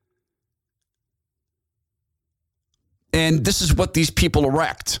 And this is what these people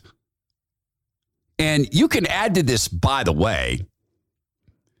erect. And you can add to this, by the way,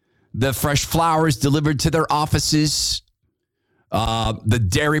 the fresh flowers delivered to their offices, the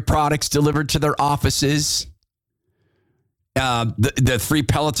dairy products delivered to their offices, the free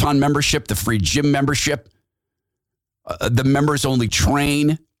Peloton membership, the free gym membership, the members only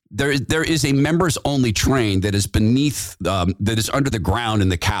train. There is a members only train that is beneath, that is under the ground in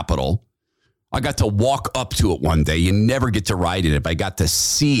the Capitol. I got to walk up to it one day. You never get to ride in it, but I got to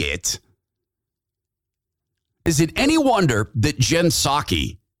see it. Is it any wonder that Jen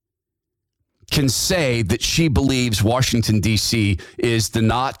Psaki can say that she believes Washington, D.C. is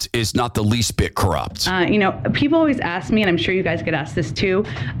not the least bit corrupt? People always ask me, and I'm sure you guys get asked this too,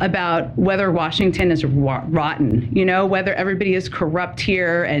 about whether Washington is rotten, whether everybody is corrupt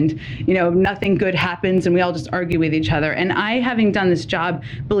here and, nothing good happens and we all just argue with each other. And I, having done this job,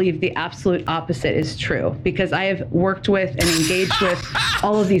 believe the absolute opposite is true, because I have worked with and engaged with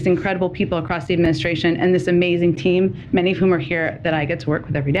all of these incredible people across the administration and this amazing team, many of whom are here that I get to work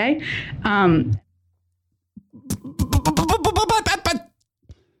with every day. But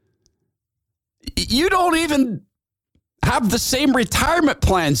you don't even have the same retirement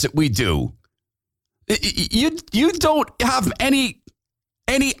plans that we do. You don't have any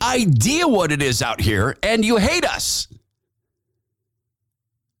idea what it is out here, and you hate us.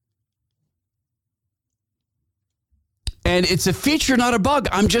 And it's a feature, not a bug.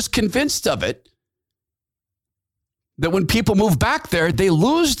 I'm just convinced of it. That when people move back there, they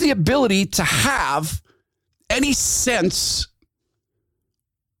lose the ability to have any sense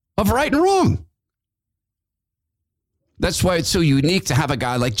of right and wrong. That's why it's so unique to have a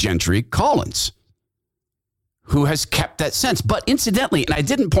guy like Gentry Collins, who has kept that sense. But incidentally, and I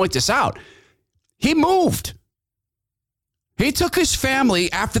didn't point this out, he moved. He took his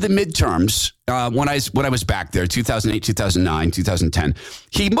family after the midterms, when I was back there, 2008, 2009, 2010.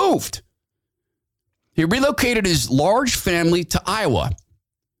 He moved. He relocated his large family to Iowa.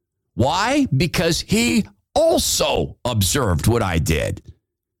 Why? Because he also observed what I did,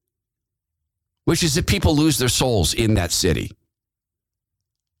 which is that people lose their souls in that city.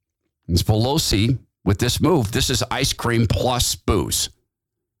 It's Pelosi with this move. This is ice cream plus booze.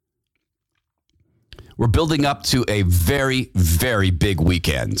 We're building up to a very, very big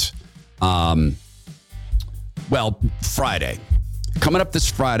weekend. Friday. Coming up this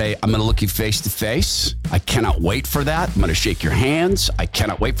Friday, I'm going to look you face to face. I cannot wait for that. I'm going to shake your hands. I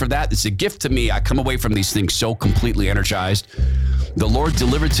cannot wait for that. It's a gift to me. I come away from these things so completely energized. The Lord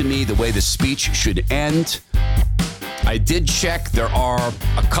delivered to me the way the speech should end. I did check. There are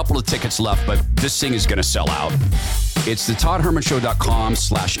a couple of tickets left, but this thing is going to sell out. It's the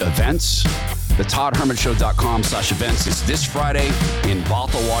ToddHermanShow.com/events. The ToddHermanShow.com/events is this Friday in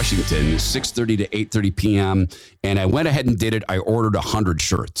Bothell, Washington, 6:30 to 8:30 p.m. And I went ahead and did it. I ordered 100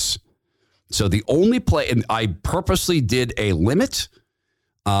 shirts. So the only and I purposely did a limit.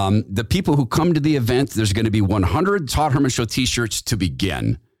 The people who come to the event, there's going to be 100 Todd Herman Show t-shirts to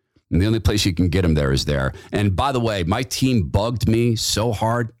begin. And the only place you can get them there is there. And by the way, my team bugged me so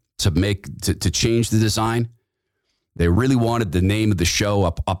hard to change the design. They really wanted the name of the show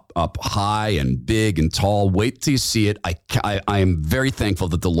up high and big and tall. Wait till you see it. I am very thankful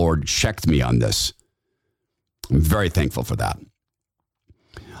that the Lord checked me on this. I'm very thankful for that.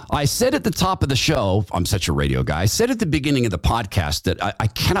 I said at the top of the show, I'm such a radio guy, I said at the beginning of the podcast that I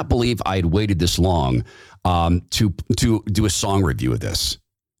cannot believe I had waited this long to do a song review of this.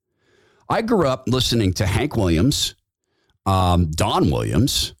 I grew up listening to Hank Williams, Don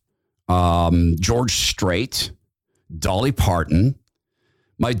Williams, George Strait, Dolly Parton.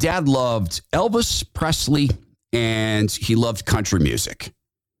 My dad loved Elvis Presley, and he loved country music.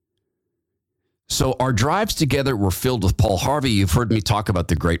 So our drives together were filled with Paul Harvey. You've heard me talk about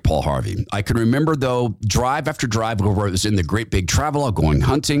the great Paul Harvey. I can remember, though, drive after drive where it was in the great big travel, going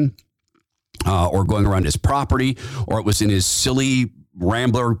hunting, or going around his property, or it was in his silly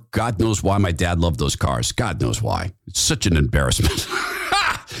Rambler. God knows why my dad loved those cars. God knows why. It's such an embarrassment.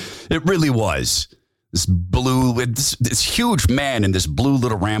 It really was. This huge man in this blue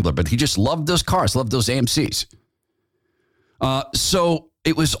little Rambler, but he just loved those cars, loved those AMCs. So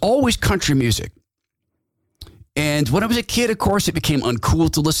it was always country music. And when I was a kid, of course, it became uncool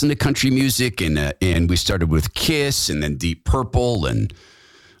to listen to country music. And we started with Kiss and then Deep Purple and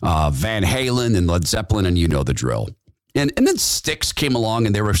Van Halen and Led Zeppelin, and you know the drill. And then Styx came along,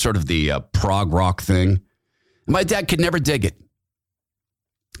 and they were sort of the prog rock thing. And my dad could never dig it.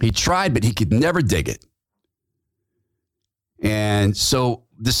 He tried, but he could never dig it. And so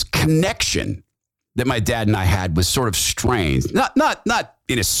this connection that my dad and I had was sort of strange, not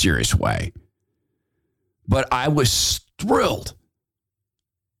in a serious way, but I was thrilled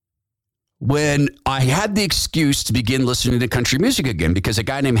when I had the excuse to begin listening to country music again, because a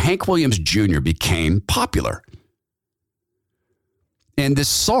guy named Hank Williams Jr. became popular. And this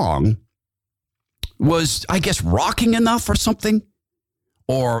song was, I guess, rocking enough or something,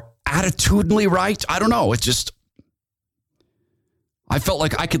 or attitudinally right. I don't know. It just, I felt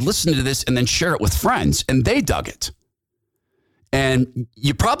like I could listen to this and then share it with friends, and they dug it. And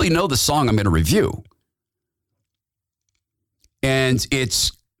you probably know the song I'm going to review. And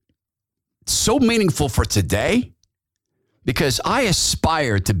it's so meaningful for today because I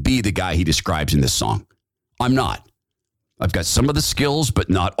aspire to be the guy he describes in this song. I'm not. I've got some of the skills, but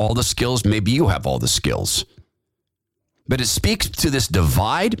not all the skills. Maybe you have all the skills. But it speaks to this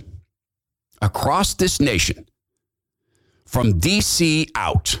divide across this nation from D.C.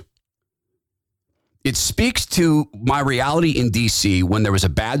 out. It speaks to my reality in D.C. when there was a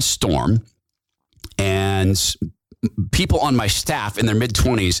bad storm and people on my staff in their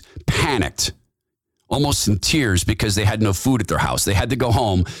mid-20s panicked, almost in tears, because they had no food at their house. They had to go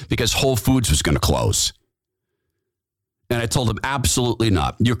home because Whole Foods was going to close. And I told them, absolutely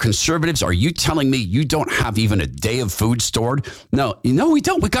not. You're conservatives. Are you telling me you don't have even a day of food stored? No, we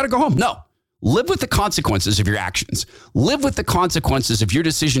don't. We got to go home. No. Live with the consequences of your actions. Live with the consequences of your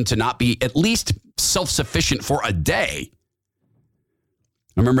decision to not be at least self-sufficient for a day.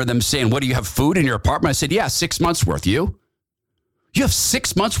 I remember them saying, what, do you have food in your apartment? I said, yeah, 6 months worth. You have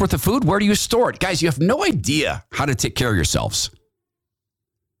 6 months worth of food? Where do you store it? Guys, you have no idea how to take care of yourselves.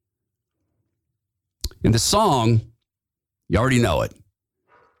 In the song, you already know it.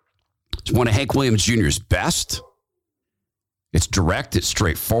 It's one of Hank Williams Jr.'s best. It's direct, it's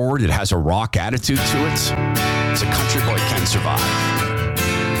straightforward, it has a rock attitude to it. It's a country boy can survive.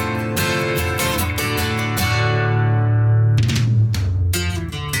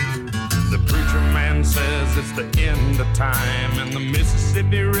 The preacher man says it's the end of time, and the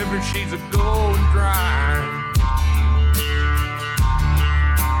Mississippi River, she's a going dry.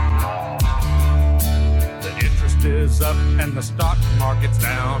 Is up and the stock market's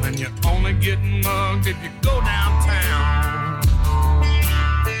down, and you're only getting mugged if you go downtown.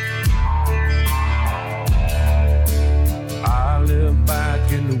 I live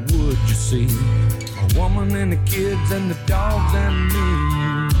back in the woods, you see, a woman and the kids and the dogs and me.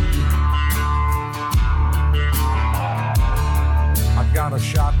 I got a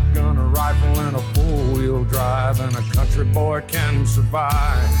shotgun, a rifle, and a four-wheel drive, and a country boy can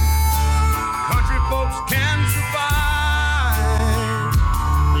survive. Country folks can survive.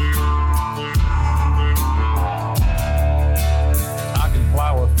 I can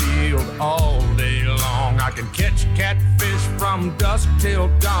plow a field all day long. I can catch catfish from dusk till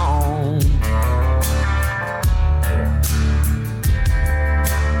dawn.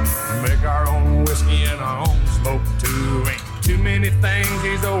 Make our own whiskey and our own smoke too. Ain't too many things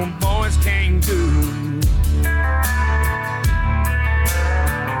these old boys can't do.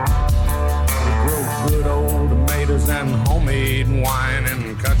 Good old tomatoes and homemade wine,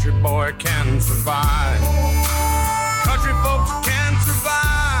 and country boy can survive. Country folks can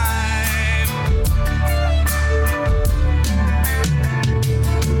survive.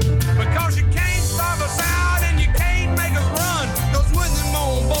 Because you can't starve us out and you can't make us run. Those when them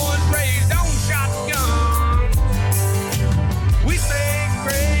old boys raised on shotguns. We say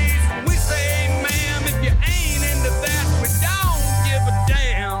grace, we say ma'am. If you ain't into that, we don't give a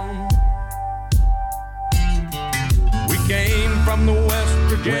damn. Came from the West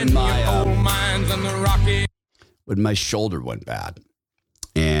Virginia coal mines and the Rocky. When my shoulder went bad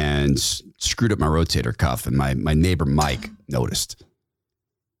and screwed up my rotator cuff, and my neighbor Mike noticed.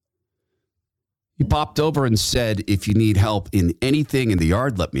 He popped over and said, if you need help in anything in the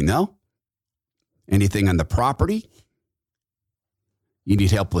yard, let me know. Anything on the property, you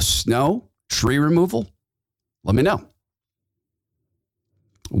need help with snow, tree removal, let me know.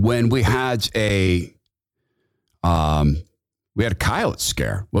 When we had a coyote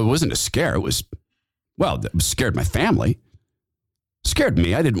scare. Well, it wasn't a scare. It scared my family. Scared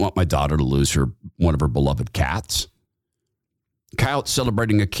me. I didn't want my daughter to lose one of her beloved cats. Coyote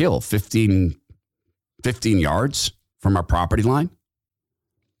celebrating a kill 15 yards from our property line.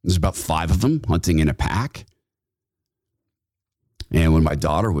 There's about 5 of them hunting in a pack. And when my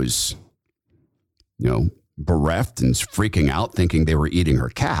daughter was, bereft and freaking out, thinking they were eating her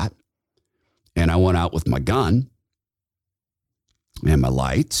cat. And I went out with my gun and my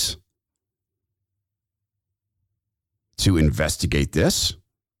lights to investigate this.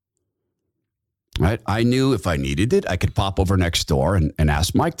 Right? I knew if I needed it, I could pop over next door and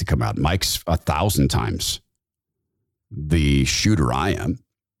ask Mike to come out. Mike's 1,000 times the shooter I am.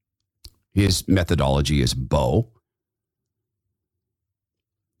 His methodology is bow.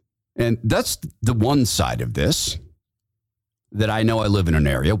 And that's the one side of this, that I know I live in an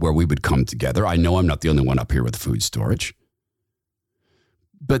area where we would come together. I know I'm not the only one up here with food storage.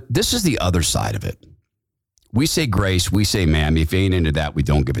 But this is the other side of it. We say grace, we say ma'am. If you ain't into that, we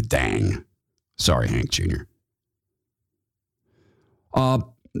don't give a dang. Sorry, Hank Jr.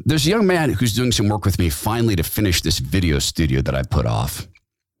 There's a young man who's doing some work with me finally to finish this video studio that I put off.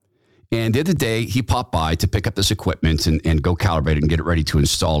 And the other day, he popped by to pick up this equipment and go calibrate it and get it ready to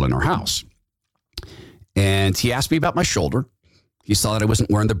install in our house. And he asked me about my shoulder. He saw that I wasn't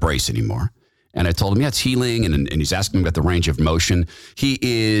wearing the brace anymore. And I told him, yeah, it's healing. And he's asking me about the range of motion. He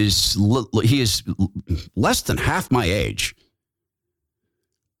is less than half my age.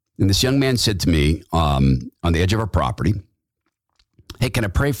 And this young man said to me on the edge of our property, hey, can I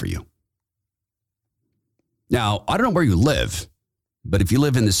pray for you? Now, I don't know where you live, but if you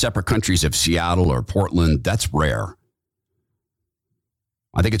live in the separate countries of Seattle or Portland, that's rare.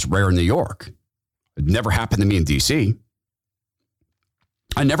 I think it's rare in New York. It never happened to me in D.C.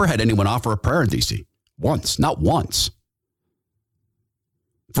 I never had anyone offer a prayer in D.C. Once, not once.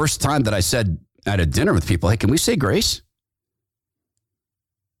 First time that I said at a dinner with people, hey, can we say grace?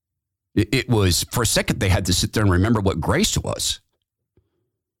 It was, for a second, they had to sit there and remember what grace was.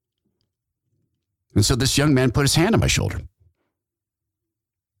 And so this young man put his hand on my shoulder.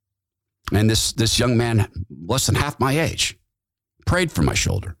 And this young man, less than half my age, prayed for my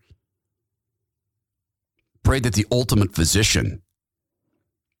shoulder. Prayed that the ultimate physician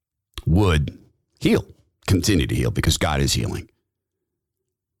would heal, continue to heal, because God is healing.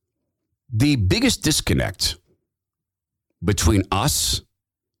 The biggest disconnect between us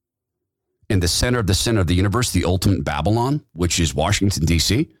and the center of the universe, the ultimate Babylon, which is Washington,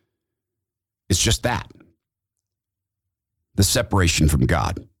 D.C., is just that. The separation from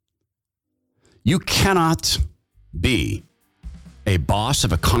God. You cannot be a boss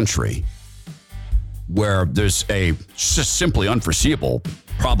of a country where there's a just simply unforeseeable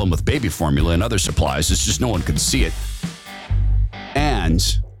problem with baby formula and other supplies. It's just no one can see it. And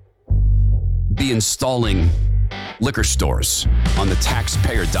be installing liquor stores on the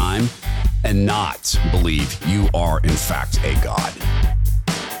taxpayer dime and not believe you are, in fact, a god.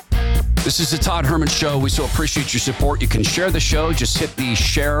 This is the Todd Herman Show. We so appreciate your support. You can share the show. Just hit the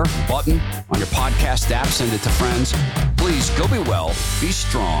share button on your podcast app. Send it to friends. Please go be well, be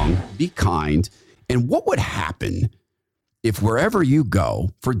strong, be kind. And what would happen if wherever you go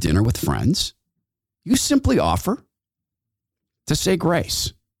for dinner with friends, you simply offer to say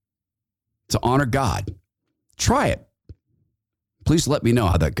grace, to honor God? Try it. Please let me know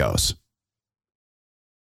how that goes.